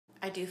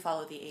I do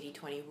follow the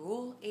 80-20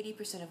 rule.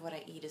 80% of what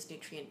I eat is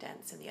nutrient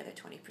dense and the other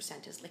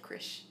 20% is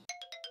licorice.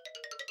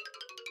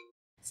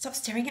 Stop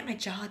staring at my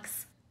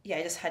jogs. Yeah,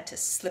 I just had to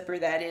slipper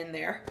that in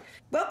there.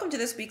 Welcome to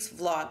this week's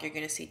vlog. You're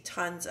going to see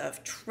tons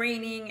of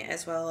training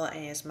as well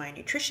as my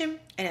nutrition.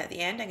 And at the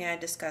end, I'm going to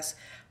discuss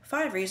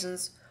 5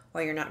 reasons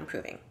why you're not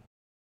improving.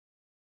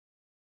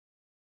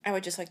 I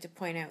would just like to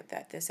point out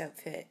that this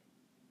outfit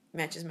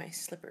matches my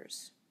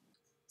slippers.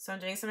 So I'm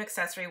doing some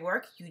accessory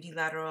work,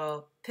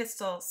 unilateral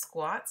pistol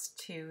squats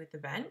to the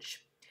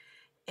bench.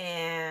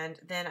 And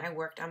then I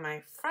worked on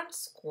my front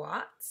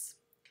squats.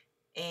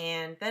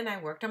 And then I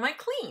worked on my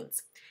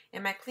cleans.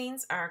 And my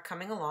cleans are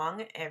coming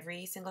along.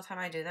 Every single time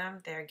I do them,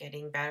 they're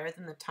getting better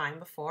than the time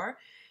before.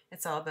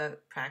 It's all about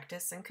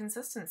practice and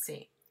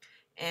consistency.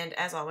 And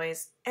as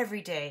always,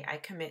 every day I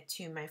commit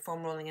to my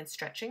foam rolling and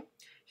stretching.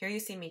 Here you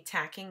see me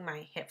tacking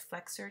my hip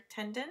flexor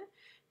tendon.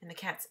 And the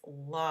cats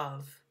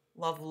love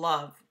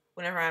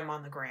whenever I'm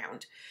on the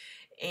ground.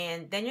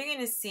 And then you're going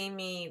to see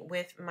me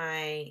with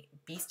my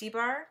Beastie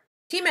Bar.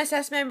 Team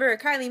SS member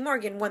Kylie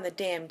Morgan won the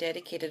Damn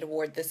Dedicated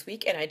Award this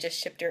week, and I just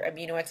shipped her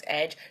AminoX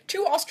Edge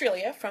to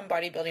Australia from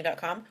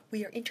bodybuilding.com.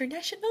 We are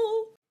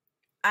international.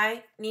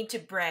 I need to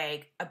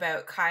brag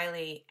about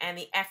Kylie and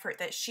the effort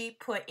that she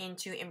put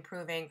into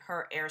improving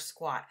her air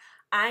squat.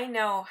 I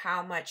know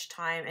how much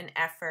time and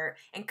effort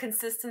and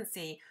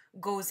consistency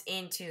goes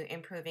into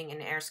improving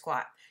an air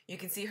squat. You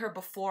can see her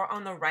before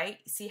on the right.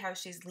 See how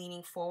she's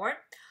leaning forward?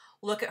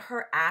 Look at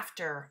her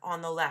after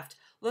on the left.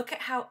 Look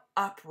at how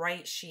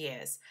upright she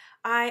is.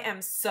 I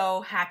am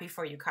so happy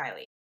for you,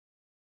 Kylie.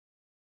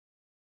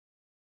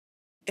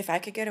 If I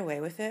could get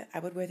away with it, I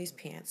would wear these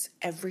pants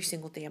every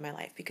single day of my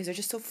life because they're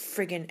just so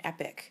friggin'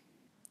 epic.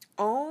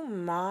 Oh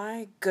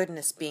my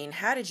goodness, Bean.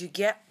 How did you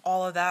get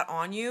all of that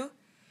on you?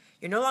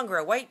 You're no longer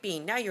a white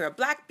bean. Now you're a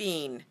black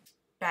bean.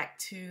 Back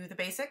to the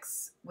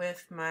basics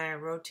with my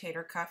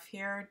rotator cuff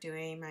here,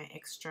 doing my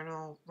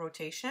external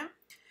rotation.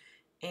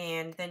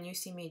 And then you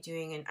see me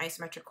doing an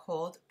isometric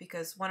hold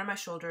because one of my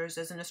shoulders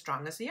isn't as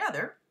strong as the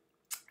other.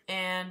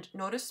 And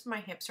notice my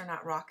hips are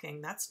not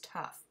rocking. That's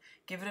tough.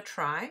 Give it a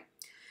try.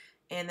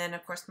 And then,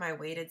 of course, my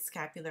weighted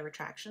scapular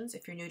retractions.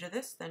 If you're new to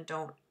this, then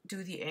don't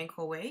do the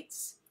ankle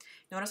weights.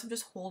 Notice I'm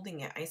just holding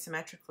it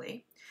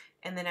isometrically.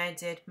 And then I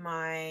did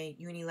my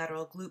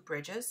unilateral glute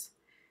bridges.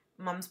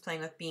 Mom's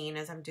playing with Bean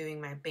as I'm doing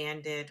my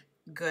banded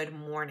good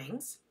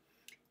mornings.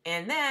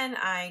 And then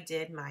I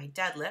did my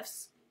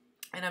deadlifts.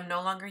 And I'm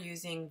no longer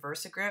using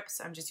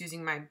VersaGrips. I'm just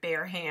using my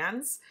bare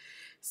hands.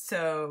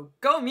 So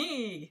go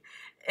me!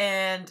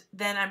 And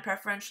then I'm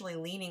preferentially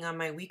leaning on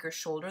my weaker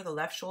shoulder, the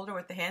left shoulder,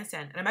 with the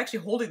handstand. And I'm actually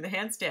holding the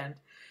handstand.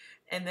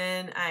 And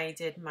then I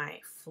did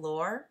my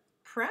floor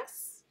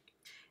press,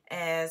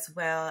 as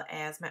well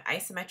as my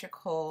isometric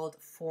hold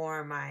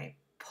for my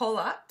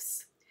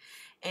pull-ups.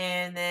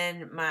 And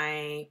then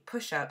my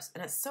push-ups.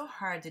 And it's so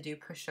hard to do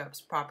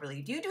push-ups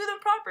properly. Do you do them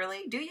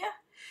properly? Do you?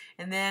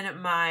 And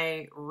then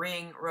my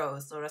ring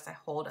rows. Notice I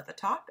hold at the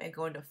top and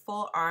go into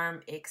full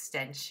arm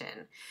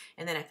extension.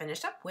 And then I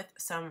finished up with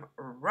some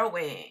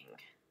rowing.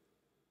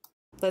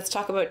 Let's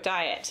talk about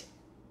diet.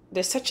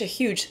 There's such a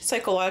huge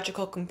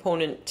psychological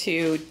component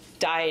to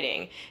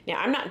dieting. Now,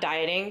 I'm not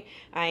dieting.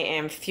 I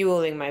am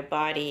fueling my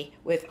body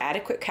with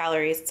adequate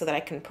calories so that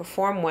I can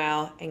perform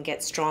well and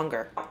get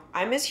stronger.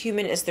 I'm as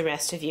human as the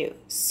rest of you,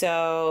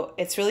 so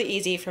it's really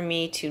easy for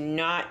me to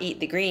not eat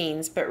the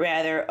greens, but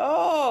rather,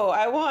 oh,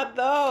 I want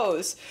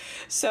those.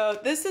 So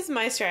this is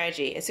my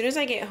strategy. As soon as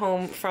I get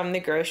home from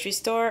the grocery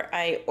store,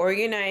 I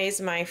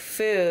organize my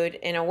food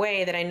in a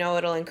way that I know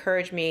it'll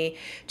encourage me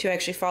to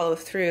actually follow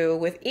through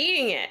with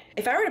eating it.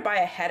 If I were to buy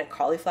a head of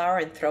cauliflower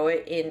and throw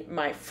it in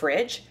my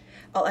fridge,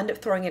 I'll end up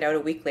throwing it out a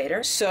week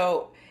later.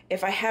 So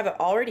if I have it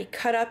already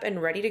cut up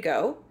and ready to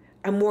go,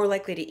 I'm more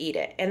likely to eat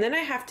it. And then I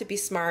have to be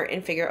smart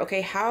and figure,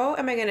 okay, how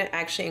am I going to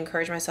actually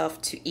encourage myself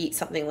to eat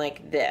something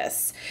like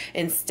this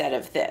instead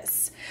of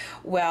this?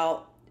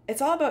 Well,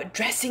 it's all about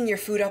dressing your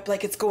food up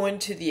like it's going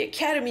to the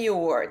Academy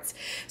Awards.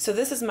 So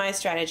this is my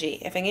strategy.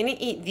 If I'm going to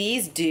eat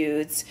these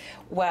dudes,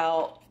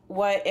 well,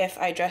 what if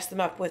I dress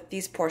them up with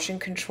these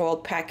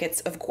portion-controlled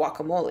packets of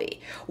guacamole?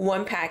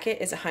 One packet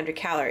is 100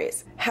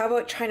 calories. How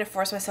about trying to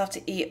force myself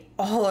to eat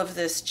all of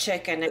this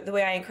chicken? The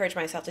way I encourage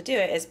myself to do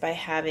it is by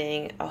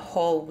having a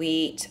whole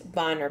wheat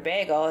bun or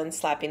bagel and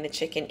slapping the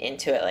chicken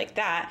into it like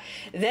that.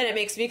 Then it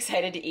makes me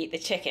excited to eat the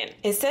chicken.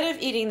 Instead of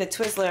eating the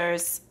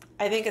Twizzlers,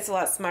 I think it's a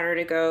lot smarter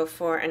to go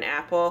for an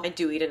apple. I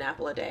do eat an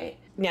apple a day.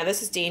 Now,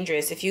 this is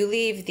dangerous. If you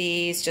leave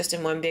these just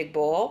in one big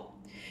bowl,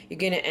 you're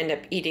going to end up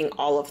eating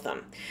all of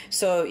them.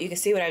 So you can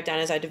see what I've done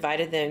is I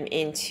divided them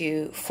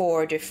into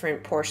 4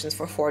 different portions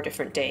for 4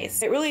 different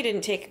days. It really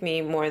didn't take me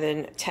more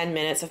than 10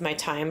 minutes of my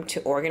time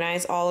to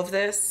organize all of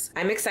this.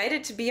 I'm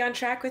excited to be on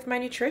track with my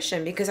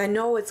nutrition because I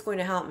know it's going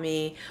to help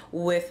me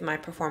with my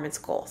performance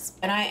goals.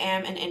 And I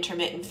am an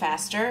intermittent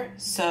faster,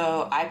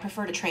 so I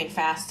prefer to train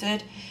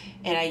fasted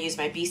and I use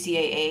my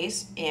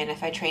BCAAs, and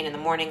if I train in the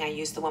morning, I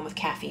use the one with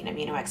caffeine,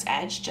 AminoX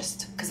Edge,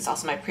 just because it's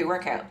also my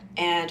pre-workout.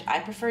 And I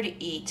prefer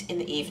to eat in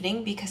the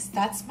evening because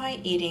that's my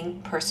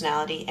eating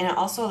personality, and it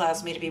also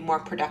allows me to be more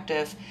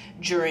productive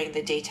during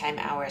the daytime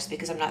hours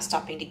because I'm not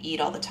stopping to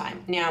eat all the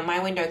time. Now, my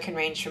window can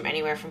range from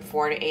anywhere from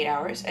 4 to 8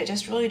 hours. It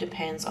just really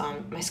depends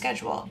on my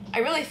schedule. I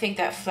really think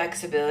that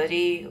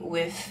flexibility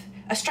with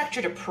a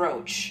structured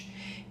approach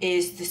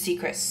is the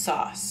secret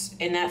sauce,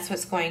 and that's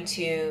what's going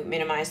to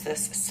minimize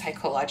this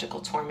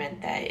psychological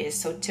torment that is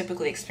so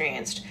typically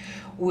experienced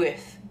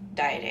with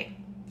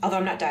dieting. Although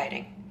I'm not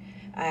dieting,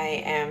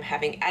 I am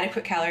having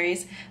adequate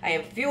calories. I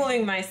am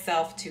fueling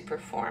myself to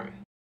perform.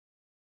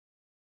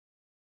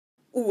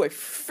 Ooh, I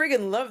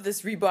friggin' love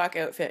this Reebok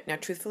outfit. Now,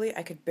 truthfully,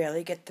 I could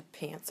barely get the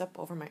pants up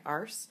over my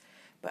arse,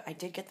 but I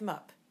did get them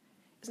up.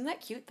 Isn't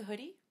that cute, the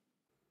hoodie?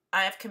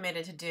 I have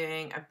committed to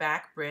doing a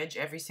back bridge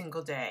every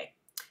single day.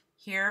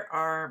 Here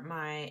are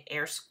my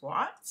air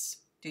squats.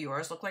 Do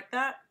yours look like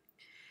that?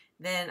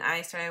 Then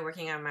I started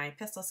working on my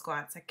pistol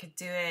squats. I could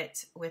do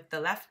it with the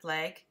left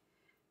leg,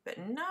 but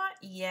not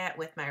yet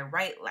with my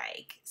right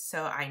leg.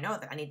 So I know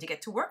that I need to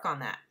get to work on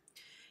that.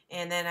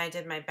 And then I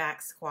did my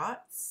back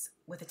squats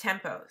with a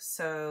tempo.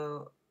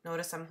 So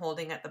notice I'm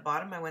holding at the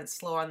bottom. I went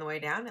slow on the way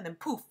down, and then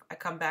poof, I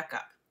come back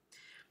up.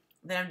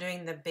 Then I'm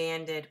doing the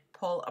banded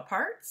pull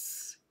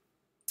aparts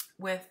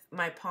with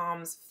my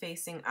palms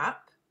facing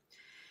up.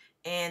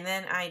 And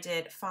then I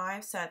did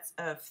 5 sets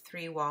of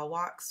 3 wall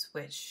walks,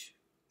 which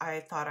I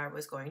thought I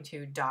was going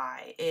to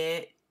die.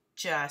 It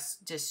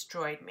just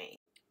destroyed me.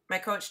 My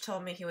coach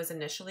told me he was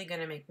initially going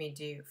to make me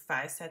do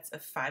 5 sets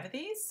of 5 of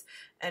these.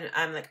 And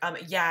I'm like,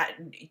 yeah,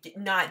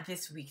 not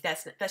this week.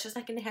 That's just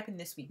not going to happen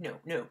this week.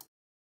 No.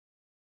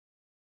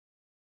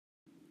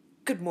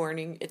 Good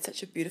morning. It's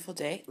such a beautiful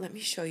day. Let me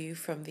show you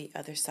from the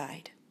other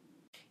side.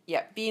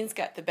 Yeah, Bean's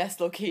got the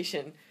best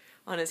location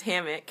on his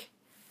hammock.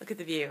 Look at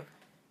the view.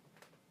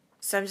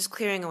 So I'm just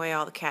clearing away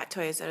all the cat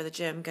toys out of the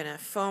gym. Gonna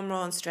foam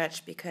roll and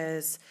stretch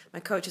because my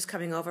coach is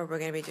coming over. We're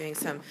gonna be doing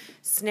some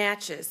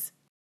snatches.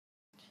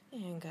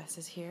 And Gus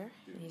is here,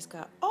 and he's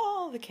got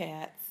all the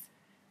cats.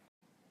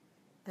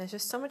 There's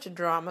just so much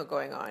drama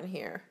going on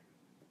here.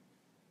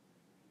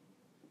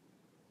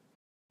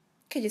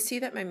 Can you see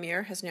that my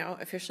mirror has now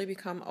officially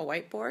become a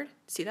whiteboard?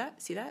 See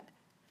that? See that?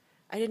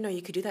 I didn't know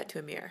you could do that to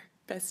a mirror.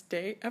 Best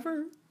day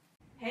ever.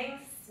 Hang,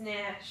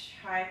 snatch,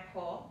 high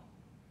pull.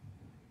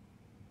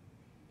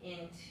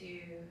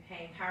 Into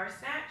hang power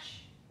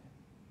snatch,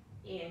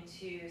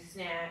 into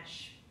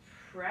snatch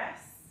press,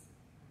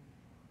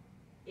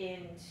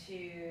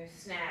 into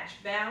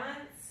snatch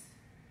balance,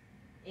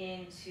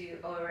 into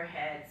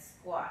overhead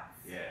squats.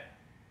 Yeah.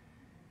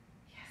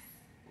 Yes.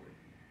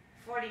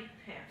 40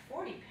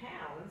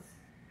 pounds.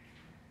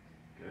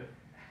 Good.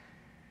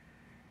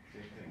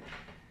 Same thing.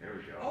 There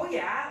we go. Oh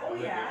yeah, oh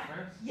yeah.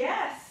 Difference?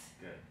 Yes.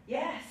 Good.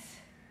 Yes.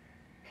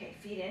 Okay,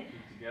 feet in.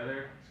 Feet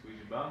together, squeeze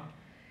your bum.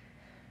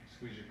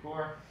 Squeeze your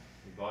core,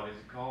 your body's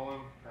a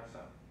column, press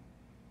up.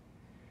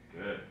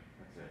 Good,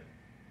 that's it.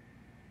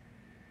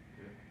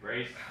 Good,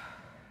 brace.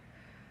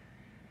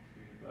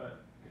 Squeeze your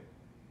butt, good.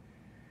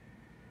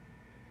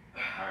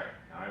 Alright,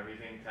 now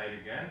everything tight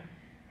again.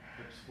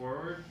 Hips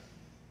forward.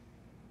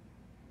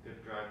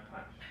 Dip, drive,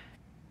 punch.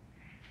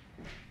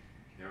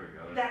 There we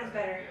go. That was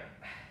better.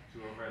 Yeah.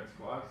 2 overhead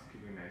squats,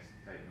 keeping nice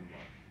and tight in the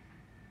block.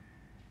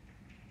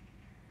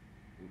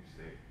 Oops,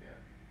 stay,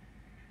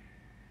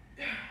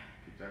 yeah.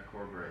 Keep that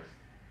core braced.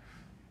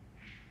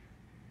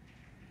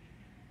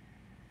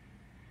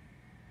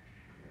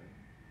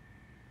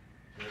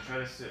 Good. So try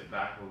to sit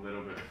back a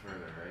little bit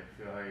further, right?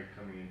 Feel how you're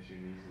coming into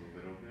your knees a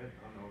little bit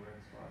on the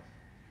overhead squats.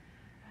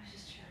 I was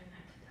just trying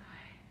not to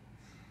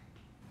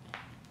die.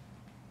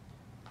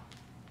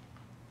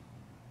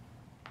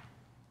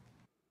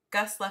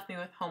 Gus left me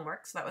with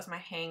homework, so that was my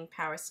hang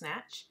power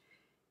snatch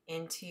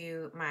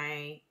into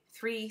my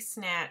 3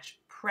 snatch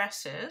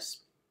presses.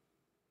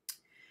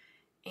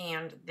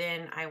 And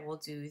then I will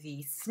do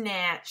the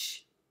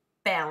snatch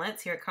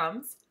balance. Here it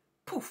comes.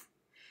 Poof.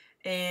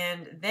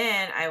 And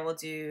then I will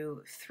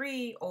do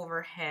 3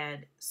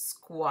 overhead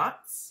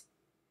squats.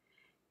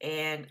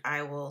 And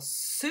I will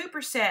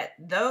superset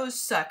those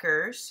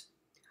suckers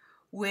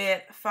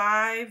with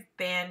 5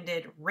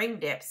 banded ring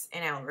dips.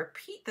 And I will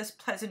repeat this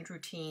pleasant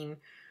routine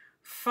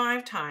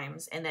 5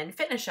 times and then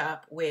finish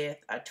up with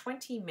a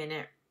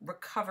 20-minute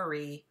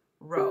recovery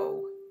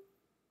row.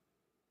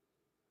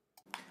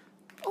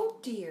 Oh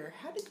dear,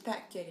 how did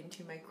that get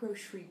into my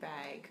grocery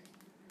bag?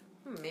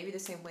 Maybe the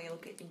same way it'll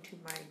get into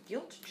my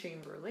guilt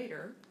chamber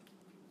later.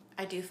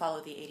 I do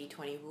follow the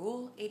 80-20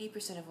 rule.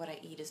 80% of what I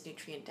eat is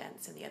nutrient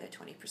dense and the other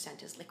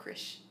 20% is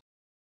licorice.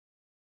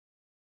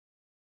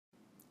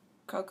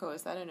 Coco,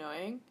 is that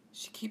annoying?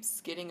 She keeps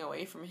skidding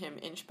away from him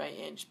inch by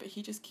inch, but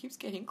he just keeps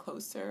getting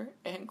closer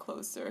and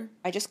closer.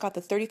 I just got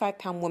the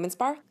 35-pound women's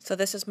bar. So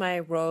this is my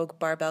Rogue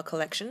barbell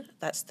collection.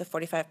 That's the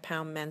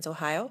 45-pound men's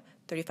Ohio,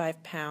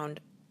 35-pound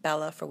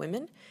Bella for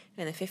women,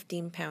 and a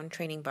 15-pound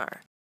training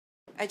bar.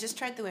 I just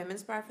tried the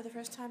women's bar for the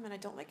first time, and I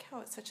don't like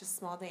how it's such a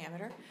small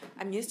diameter.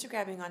 I'm used to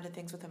grabbing onto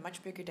things with a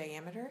much bigger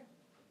diameter.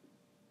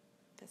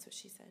 That's what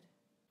she said.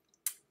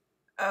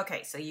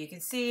 Okay, so you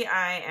can see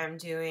I am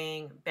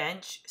doing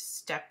bench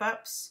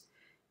step-ups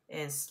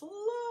and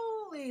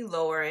slowly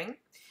lowering.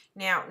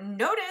 Now,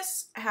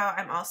 notice how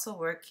I'm also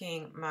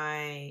working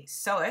my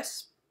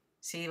psoas.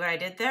 See what I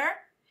did there?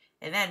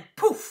 And then,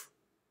 poof!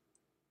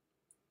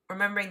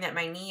 Remembering that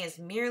my knee is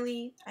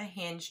merely a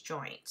hinge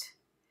joint.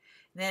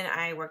 Then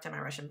I worked on my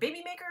Russian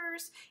baby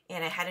makers,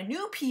 and I had a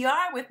new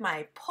PR with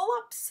my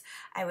pull-ups.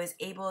 I was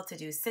able to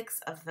do 6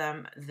 of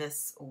them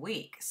this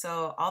week.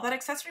 So all that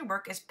accessory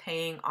work is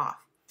paying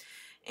off.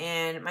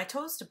 And my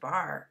toes to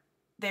bar,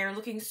 they're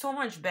looking so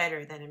much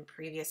better than in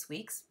previous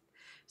weeks.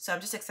 So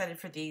I'm just excited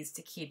for these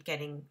to keep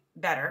getting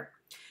better.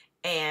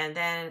 And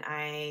then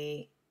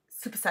I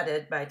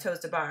supersetted my toes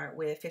to bar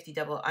with 50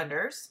 double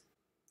unders.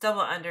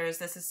 Double unders,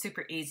 this is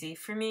super easy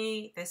for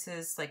me. This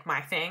is like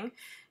my thing.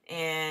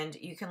 And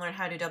you can learn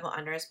how to do double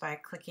unders by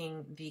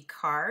clicking the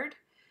card.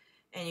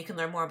 And you can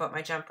learn more about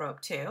my jump rope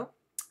too.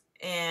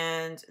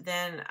 And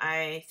then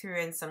I threw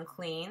in some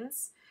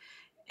cleans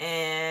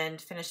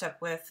and finished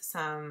up with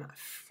some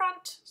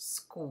front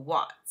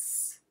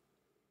squats.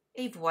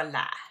 Et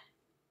voila.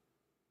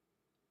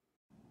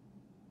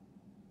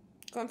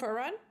 Going for a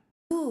run?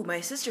 Ooh,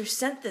 my sister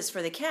sent this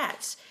for the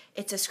cats.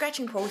 It's a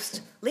scratching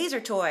post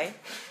laser toy,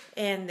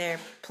 and they're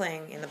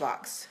playing in the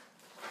box.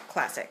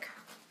 Classic.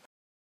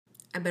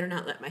 I better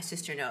not let my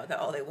sister know that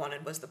all they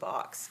wanted was the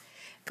box.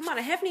 Come on,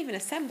 I haven't even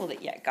assembled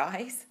it yet,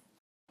 guys.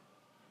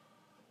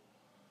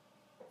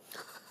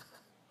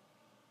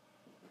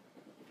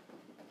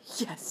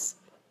 Yes.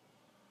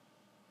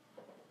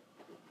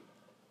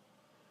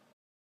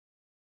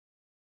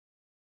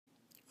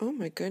 Oh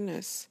my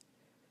goodness.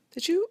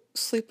 Did you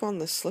sleep on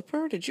the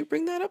slipper? Did you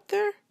bring that up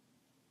there?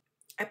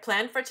 I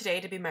planned for today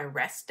to be my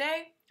rest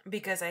day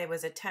because I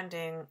was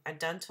attending a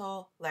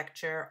dental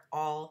lecture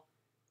all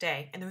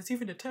day, and there was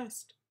even a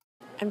test.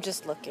 I'm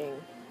just looking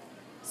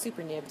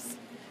super nibs.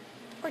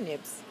 Or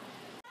nibs.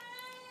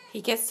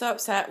 He gets so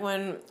upset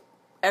when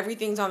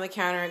everything's on the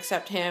counter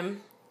except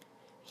him.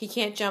 He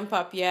can't jump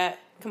up yet.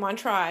 Come on,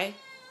 try.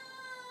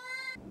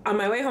 On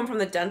my way home from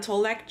the dental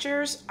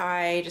lectures,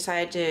 I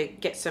decided to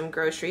get some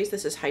groceries.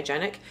 This is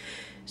hygienic.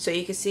 So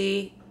you can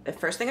see the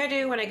first thing I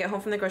do when I get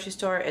home from the grocery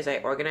store is I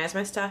organize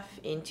my stuff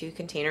into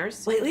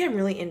containers. Lately, I'm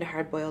really into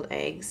hard-boiled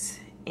eggs.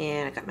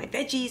 And I got my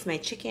veggies, my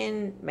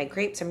chicken, my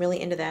grapes. I'm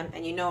really into them.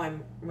 And you know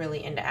I'm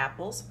really into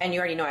apples. And you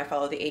already know I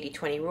follow the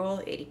 80-20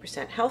 rule.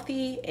 80%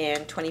 healthy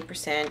and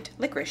 20%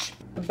 licorice.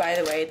 By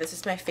the way, this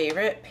is my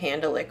favorite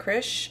Panda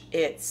licorice.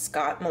 It's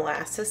got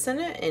molasses in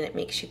it and it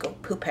makes you go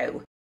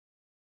poo-poo.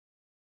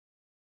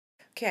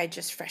 Okay, I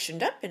just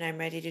freshened up and I'm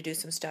ready to do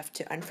some stuff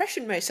to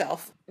unfreshen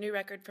myself. New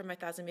record for my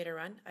 1,000-meter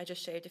run. I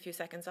just shaved a few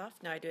seconds off.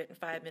 Now I do it in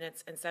 5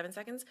 minutes and 7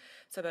 seconds,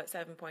 so about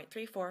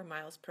 7.34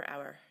 miles per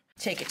hour.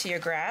 Take it to your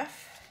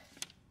graph.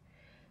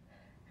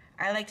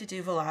 I like to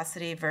do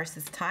velocity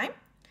versus time.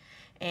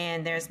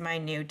 And there's my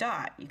new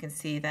dot. You can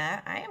see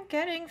that I am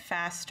getting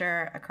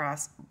faster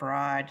across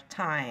broad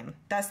time.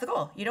 That's the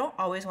goal. You don't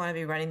always want to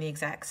be running the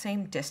exact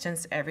same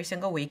distance every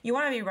single week. You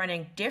want to be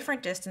running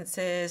different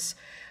distances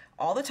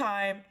all the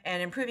time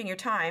and improving your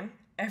time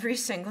every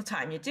single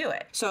time you do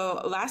it.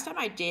 So last time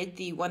I did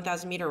the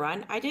 1,000-meter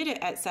run, I did it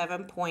at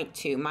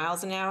 7.2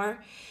 miles an hour.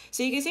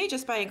 So you can see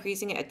just by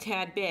increasing it a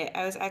tad bit,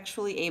 I was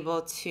actually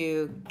able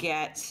to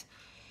get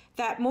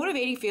that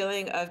motivating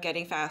feeling of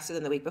getting faster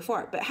than the week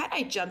before. But had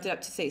I jumped it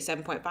up to say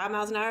 7.5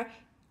 miles an hour,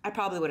 I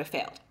probably would have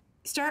failed.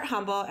 Start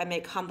humble and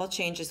make humble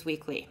changes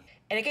weekly.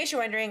 And in case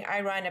you're wondering,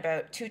 I run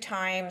about 2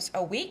 times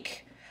a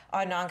week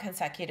on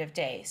non-consecutive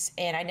days,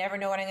 and I never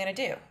know what I'm going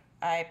to do.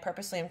 I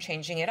purposely am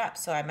changing it up.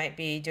 So I might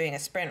be doing a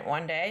sprint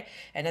one day,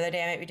 another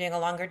day I might be doing a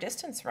longer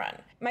distance run.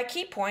 My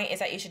key point is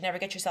that you should never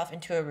get yourself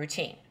into a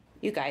routine.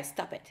 You guys,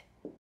 stop it.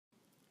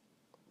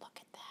 Look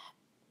at that.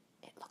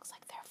 It looks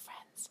like they're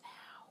friends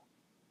now.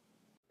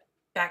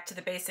 Back to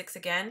the basics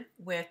again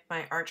with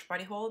my arch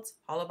body holds,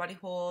 hollow body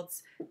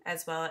holds,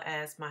 as well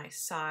as my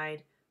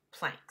side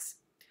planks.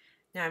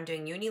 Now I'm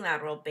doing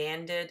unilateral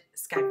banded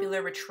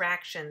scapular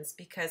retractions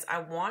because I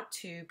want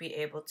to be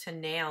able to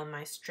nail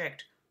my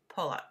strict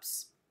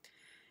pull-ups.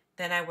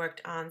 Then I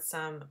worked on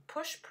some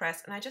push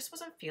press and I just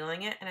wasn't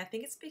feeling it, and I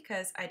think it's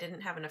because I didn't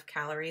have enough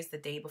calories the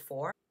day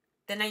before.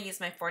 Then I used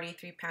my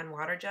 43-pound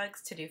water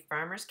jugs to do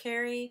farmer's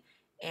carry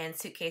and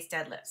suitcase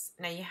deadlifts.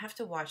 Now you have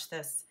to watch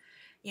this.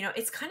 You know,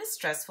 it's kind of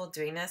stressful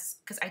doing this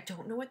because I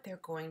don't know what they're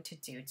going to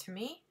do to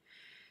me.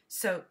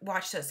 So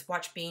watch this,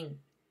 watch Bean.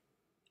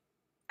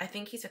 I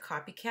think he's a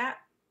copycat.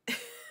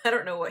 I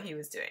don't know what he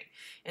was doing.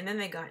 And then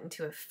they got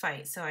into a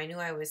fight, so I knew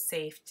I was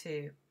safe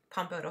to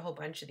pump out a whole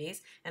bunch of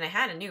these, and I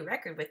had a new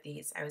record with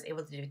these. I was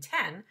able to do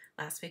 10,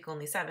 last week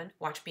only 7.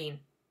 Watch Bean.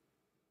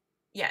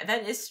 Yeah,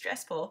 that is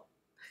stressful.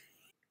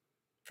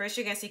 First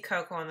you're going to see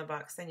Coco on the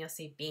box, then you'll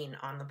see Bean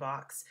on the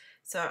box.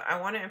 So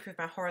I want to improve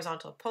my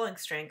horizontal pulling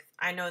strength.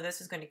 I know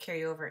this is going to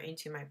carry over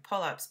into my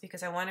pull-ups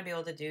because I want to be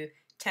able to do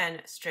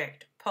 10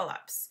 strict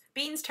pull-ups.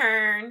 Bean's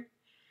turn.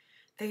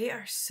 They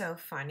are so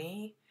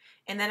funny.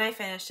 And then I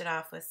finished it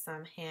off with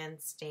some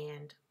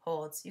handstand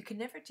holds. You can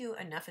never do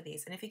enough of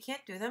these. And if you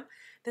can't do them,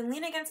 then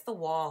lean against the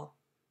wall.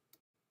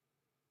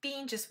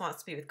 Bean just wants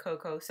to be with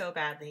Coco so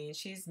badly, and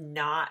she's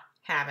not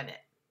having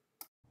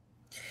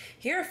it.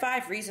 Here are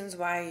 5 reasons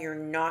why you're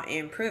not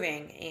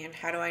improving. And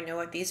how do I know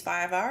what these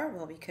 5 are?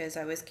 Well, because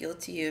I was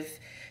guilty of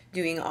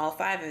doing all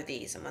 5 of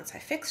these. And once I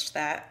fixed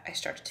that, I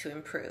started to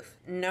improve.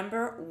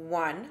 Number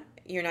 1,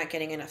 you're not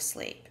getting enough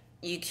sleep.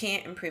 You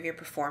can't improve your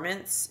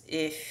performance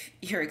if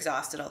you're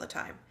exhausted all the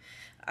time.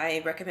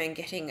 I recommend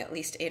getting at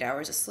least 8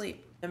 hours of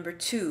sleep. Number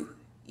 2,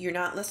 you're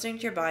not listening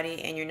to your body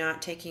and you're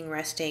not taking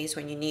rest days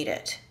when you need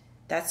it.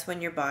 That's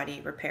when your body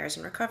repairs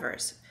and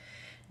recovers.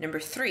 Number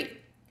 3,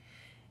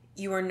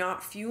 you are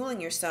not fueling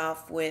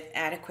yourself with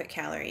adequate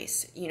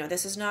calories. You know,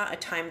 this is not a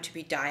time to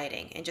be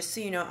dieting. And just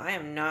so you know, I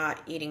am not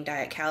eating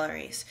diet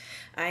calories.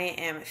 I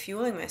am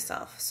fueling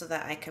myself so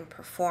that I can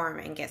perform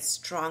and get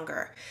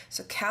stronger.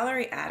 So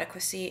calorie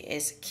adequacy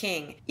is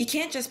king. You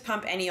can't just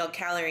pump any old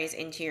calories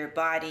into your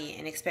body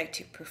and expect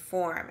to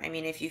perform. I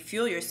mean, if you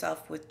fuel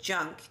yourself with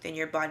junk, then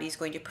your body's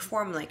going to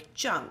perform like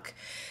junk.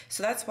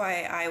 So that's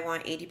why I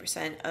want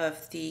 80%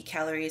 of the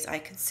calories I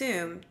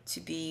consume to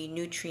be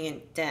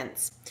nutrient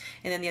dense.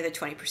 And then the other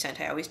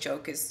 20%, I always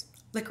joke, is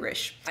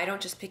licorice. I don't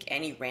just pick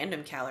any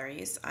random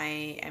calories.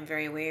 I am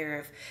very aware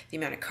of the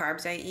amount of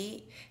carbs I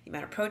eat, the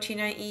amount of protein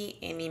I eat,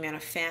 and the amount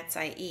of fats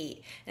I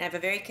eat. And I have a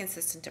very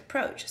consistent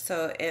approach.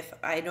 So if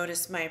I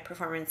notice my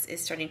performance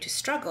is starting to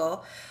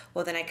struggle,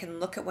 well, then I can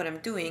look at what I'm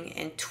doing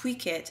and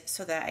tweak it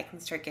so that I can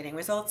start getting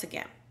results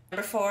again.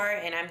 Number 4,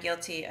 and I'm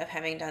guilty of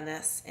having done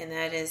this, and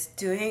that is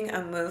doing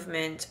a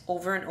movement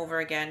over and over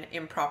again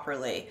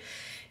improperly.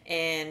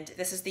 And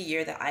this is the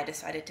year that I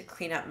decided to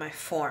clean up my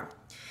form.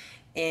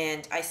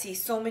 And I see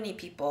so many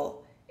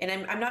people, and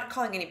I'm not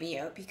calling anybody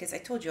out because I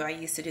told you I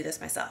used to do this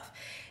myself.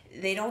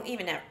 They don't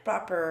even have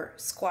proper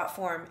squat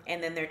form,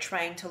 and then they're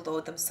trying to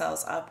load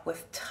themselves up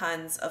with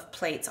tons of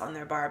plates on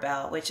their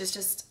barbell, which is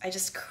just, I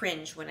just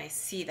cringe when I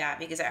see that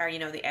because I already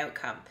know the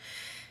outcome.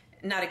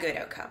 Not a good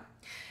outcome.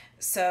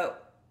 So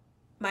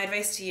my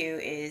advice to you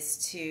is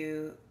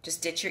to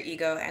just ditch your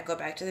ego and go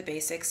back to the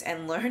basics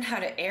and learn how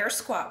to air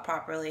squat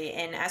properly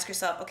and ask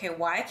yourself, okay,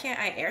 why can't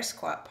I air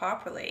squat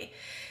properly?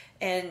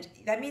 And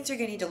that means you're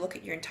going to need to look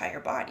at your entire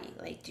body.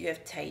 Like, do you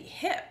have tight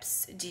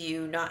hips? Do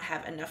you not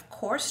have enough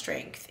core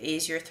strength?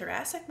 Is your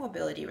thoracic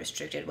mobility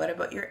restricted? What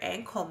about your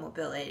ankle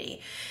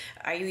mobility?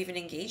 Are you even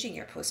engaging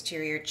your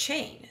posterior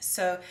chain?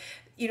 So,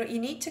 you know, you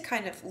need to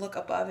kind of look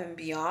above and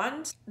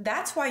beyond.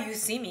 That's why you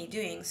see me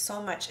doing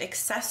so much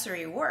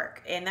accessory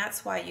work, and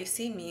that's why you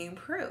see me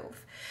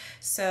improve.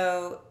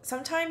 So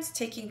sometimes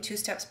taking 2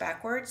 steps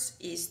backwards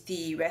is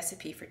the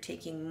recipe for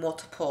taking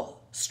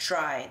multiple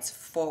strides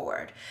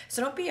forward.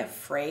 So don't be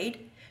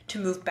afraid to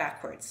move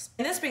backwards.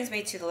 And this brings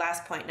me to the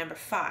last point, number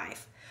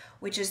 5,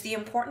 which is the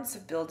importance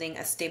of building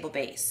a stable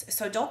base.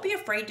 So don't be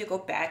afraid to go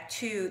back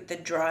to the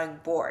drawing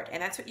board.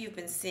 And that's what you've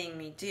been seeing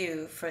me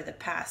do for the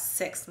past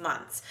 6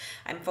 months.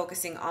 I'm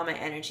focusing all my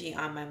energy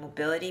on my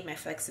mobility, my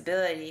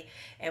flexibility,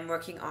 and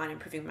working on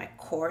improving my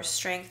core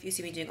strength. You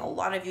see me doing a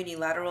lot of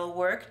unilateral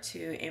work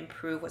to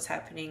improve what's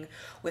happening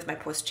with my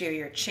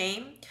posterior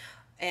chain.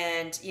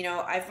 And, you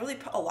know, I've really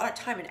put a lot of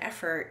time and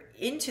effort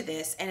into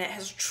this, and it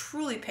has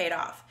truly paid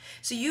off.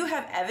 So you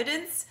have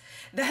evidence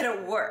that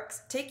it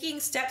works.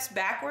 Taking steps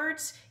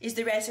backwards is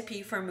the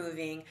recipe for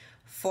moving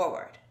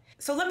forward.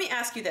 So let me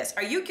ask you this.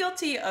 Are you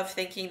guilty of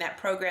thinking that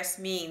progress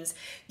means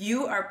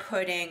you are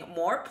putting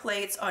more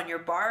plates on your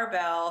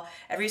barbell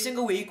every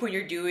single week when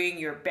you're doing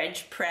your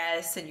bench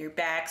press and your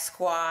back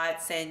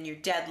squats and your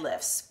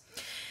deadlifts?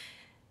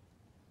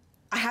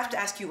 I have to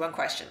ask you one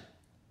question.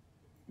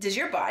 Does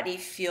your body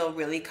feel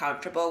really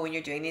comfortable when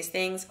you're doing these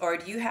things? Or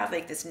do you have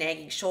like this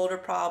nagging shoulder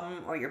problem,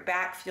 or your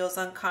back feels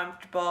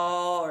uncomfortable,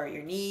 or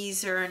your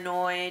knees are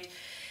annoyed?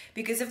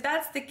 Because if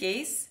that's the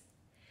case,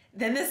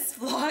 then this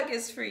vlog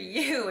is for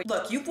you.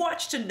 Look, you've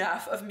watched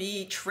enough of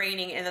me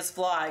training in this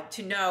vlog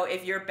to know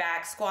if your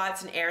back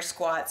squats and air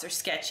squats are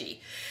sketchy.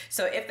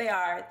 So if they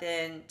are,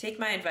 then take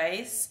my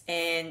advice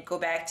and go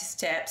back to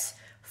steps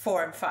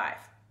 4 and 5.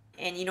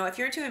 And you know, if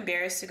you're too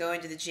embarrassed to go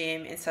into the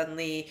gym and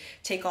suddenly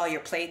take all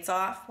your plates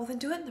off, well then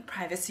do it in the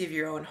privacy of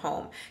your own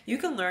home. You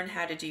can learn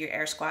how to do your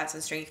air squats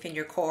and strengthen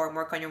your core and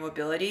work on your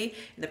mobility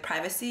in the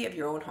privacy of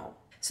your own home.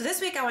 So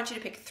this week I want you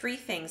to pick 3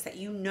 things that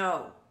you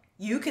know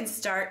you can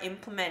start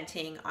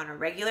implementing on a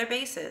regular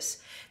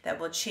basis that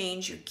will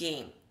change your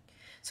game.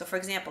 So for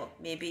example,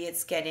 maybe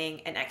it's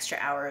getting an extra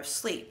hour of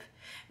sleep.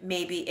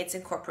 Maybe it's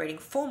incorporating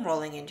foam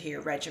rolling into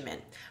your regimen.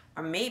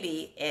 Or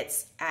maybe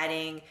it's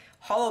adding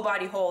hollow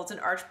body holds and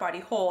arch body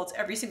holds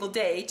every single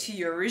day to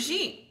your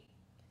regime.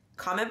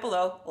 Comment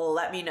below,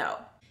 let me know.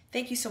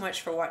 Thank you so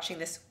much for watching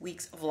this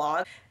week's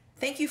vlog.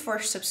 Thank you for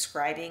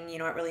subscribing. You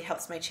know, it really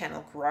helps my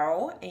channel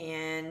grow,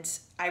 and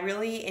I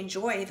really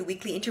enjoy the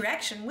weekly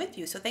interaction with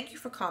you. So thank you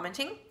for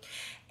commenting.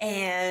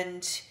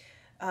 And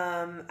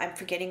I'm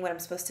forgetting what I'm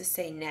supposed to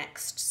say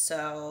next.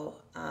 So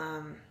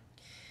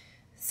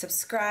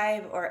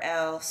subscribe, or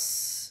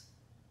else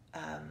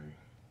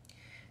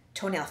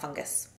toenail fungus.